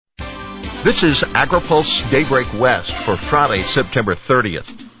This is AgriPulse Daybreak West for Friday, September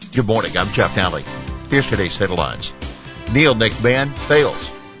 30th. Good morning, I'm Jeff Nally. Here's today's headlines. Neonic ban fails.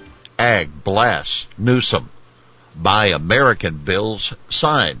 Ag blasts Newsom. Buy American bills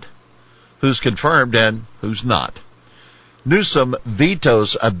signed. Who's confirmed and who's not? Newsom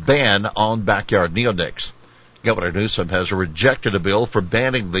vetoes a ban on backyard neonics. Governor Newsom has rejected a bill for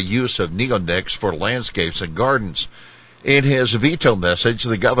banning the use of neonics for landscapes and gardens. In his veto message,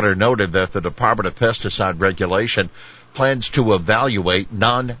 the governor noted that the Department of Pesticide Regulation plans to evaluate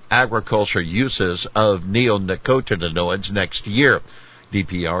non-agriculture uses of neonicotinoids next year.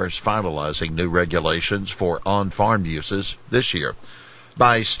 DPR is finalizing new regulations for on-farm uses this year.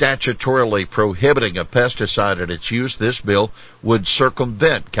 By statutorily prohibiting a pesticide and its use, this bill would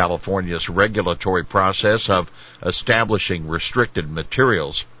circumvent California's regulatory process of establishing restricted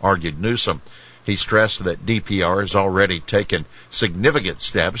materials, argued Newsom. He stressed that DPR has already taken significant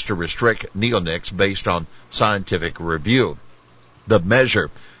steps to restrict neonics based on scientific review. The measure,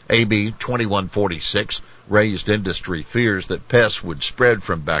 AB 2146, raised industry fears that pests would spread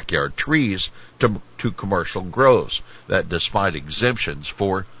from backyard trees to commercial grows, that despite exemptions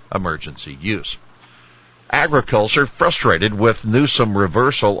for emergency use. Agriculture frustrated with Newsom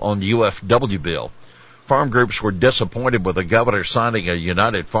reversal on the UFW bill. Farm groups were disappointed with the governor signing a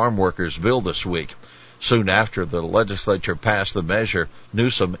United Farm Workers bill this week. Soon after the legislature passed the measure,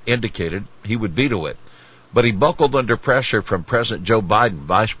 Newsom indicated he would veto it. But he buckled under pressure from President Joe Biden,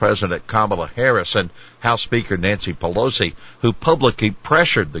 Vice President Kamala Harris, and House Speaker Nancy Pelosi, who publicly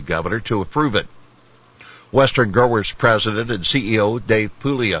pressured the governor to approve it. Western Growers President and CEO Dave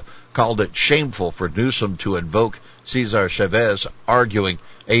Puglia called it shameful for Newsom to invoke Cesar Chavez, arguing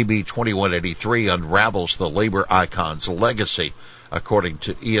AB 2183 unravels the labor icon's legacy. According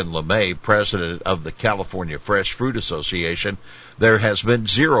to Ian LeMay, president of the California Fresh Fruit Association, there has been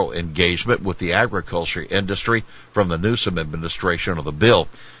zero engagement with the agriculture industry from the Newsom administration of the bill.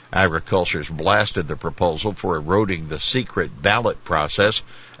 Agriculture's blasted the proposal for eroding the secret ballot process,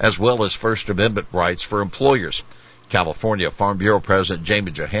 as well as First Amendment rights for employers. California Farm Bureau President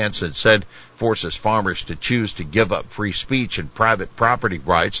Jamie Johansson said forces farmers to choose to give up free speech and private property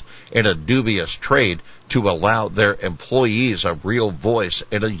rights in a dubious trade to allow their employees a real voice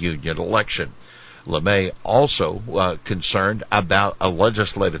in a union election. LeMay also concerned about a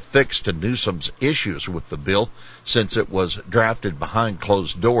legislative fix to Newsom's issues with the bill, since it was drafted behind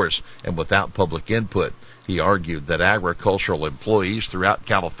closed doors and without public input. He argued that agricultural employees throughout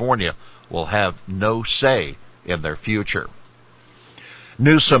California will have no say in their future.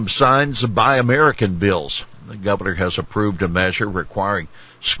 Newsom signs Buy American bills. The governor has approved a measure requiring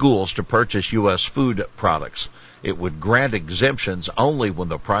schools to purchase U.S. food products. It would grant exemptions only when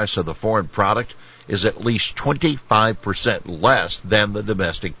the price of the foreign product is at least 25% less than the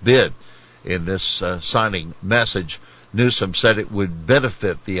domestic bid. In this signing message, Newsom said it would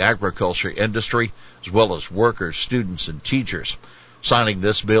benefit the agriculture industry as well as workers, students, and teachers. Signing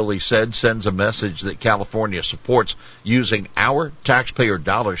this bill, he said, sends a message that California supports using our taxpayer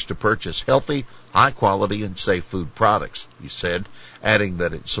dollars to purchase healthy, high-quality, and safe food products, he said, adding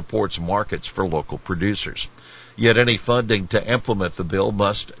that it supports markets for local producers. Yet any funding to implement the bill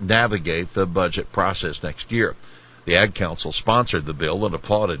must navigate the budget process next year. The Ag Council sponsored the bill and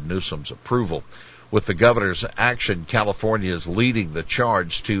applauded Newsom's approval. With the governor's action, California is leading the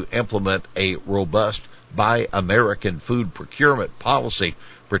charge to implement a robust Buy American food procurement policy,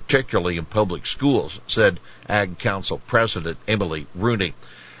 particularly in public schools, said Ag Council President Emily Rooney.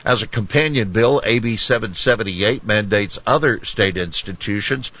 As a companion bill, AB 778 mandates other state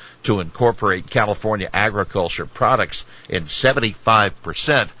institutions to incorporate California agriculture products in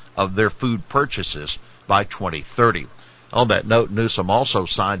 75% of their food purchases by 2030. On that note, Newsom also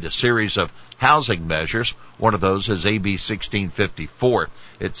signed a series of housing measures. One of those is AB 1654.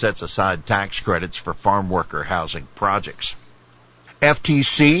 It sets aside tax credits for farm worker housing projects.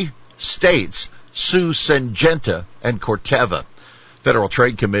 FTC states sue Syngenta and Corteva. Federal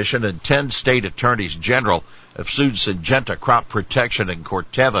Trade Commission and 10 state attorneys general have sued Syngenta Crop Protection and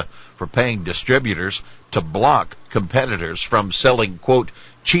Corteva for paying distributors to block competitors from selling, quote,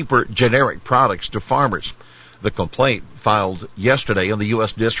 cheaper generic products to farmers. The complaint, filed yesterday in the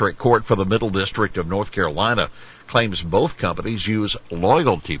U.S. District Court for the Middle District of North Carolina, claims both companies use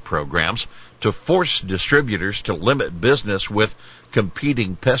loyalty programs to force distributors to limit business with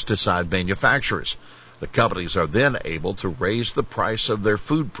competing pesticide manufacturers. The companies are then able to raise the price of their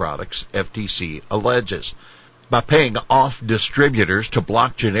food products, FTC alleges. By paying off distributors to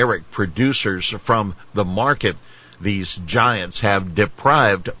block generic producers from the market, these giants have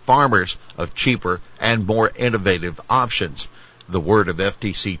deprived farmers of cheaper and more innovative options. The word of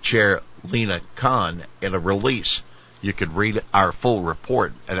FTC Chair Lena Khan in a release. You can read our full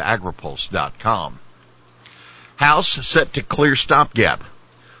report at agripulse.com. House set to clear stopgap.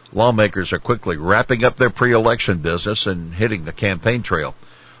 Lawmakers are quickly wrapping up their pre-election business and hitting the campaign trail.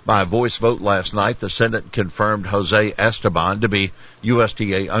 By a voice vote last night, the Senate confirmed Jose Esteban to be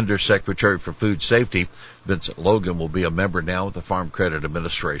USDA Undersecretary for Food Safety. Vincent Logan will be a member now of the Farm Credit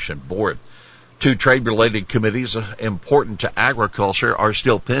Administration Board. 2 trade-related committees important to agriculture are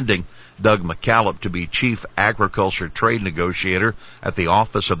still pending. Doug McCallop to be Chief Agriculture Trade Negotiator at the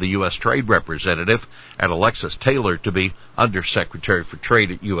Office of the U.S. Trade Representative, and Alexis Taylor to be Undersecretary for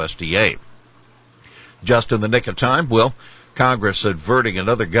Trade at USDA. Just in the nick of time, Congress averting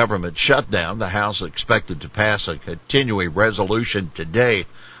another government shutdown. The House expected to pass a continuing resolution today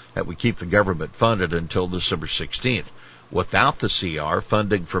that would keep the government funded until December 16th. Without the CR,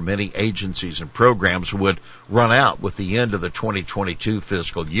 funding for many agencies and programs would run out with the end of the 2022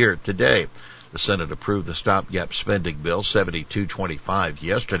 fiscal year today. The Senate approved the stopgap spending bill 7225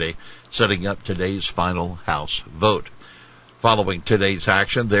 yesterday, setting up today's final House vote. Following today's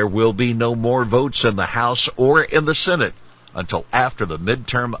action, there will be no more votes in the House or in the Senate until after the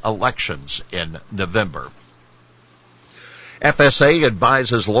midterm elections in November. FSA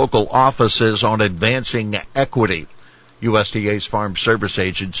advises local offices on advancing equity. USDA's Farm Service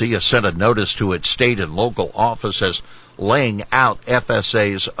Agency has sent a notice to its state and local offices laying out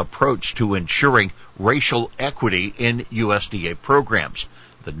FSA's approach to ensuring racial equity in USDA programs.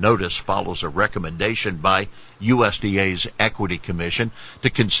 The notice follows a recommendation by USDA's Equity Commission to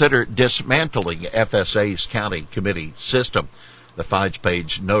consider dismantling FSA's county committee system. The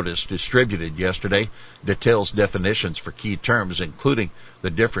 5-page notice distributed yesterday details definitions for key terms, including the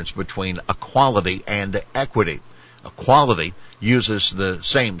difference between equality and equity. Equality uses the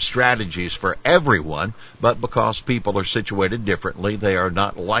same strategies for everyone, but because people are situated differently, they are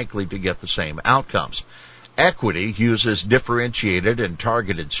not likely to get the same outcomes. Equity uses differentiated and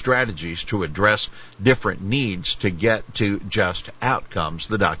targeted strategies to address different needs to get to just outcomes,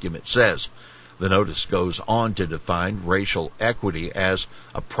 the document says. The notice goes on to define racial equity as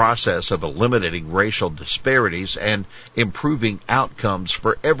a process of eliminating racial disparities and improving outcomes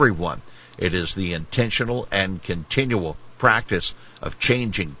for everyone. It is the intentional and continual practice of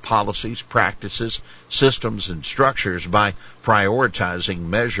changing policies, practices, systems, and structures by prioritizing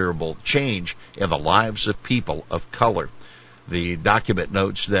measurable change in the lives of people of color. The document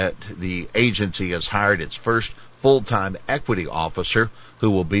notes that the agency has hired its first full-time equity officer who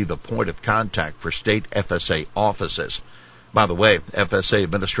will be the point of contact for state FSA offices. By the way, FSA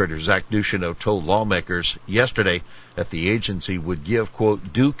Administrator Zach Ducheneau told lawmakers yesterday that the agency would give,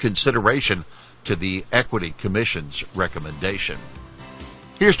 quote, due consideration to the Equity Commission's recommendation.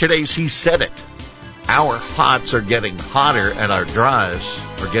 Here's today's He Said It. Our hots are getting hotter and our dries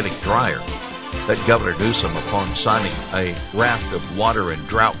are getting drier. That Governor Newsom upon signing a raft of water and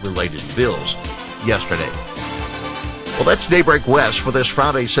drought-related bills yesterday. Well, that's Daybreak West for this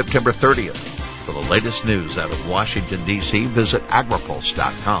Friday, September 30th. For the latest news out of Washington, D.C., visit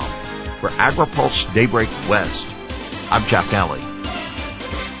agripulse.com. For AgriPulse Daybreak West, I'm Jeff Nally.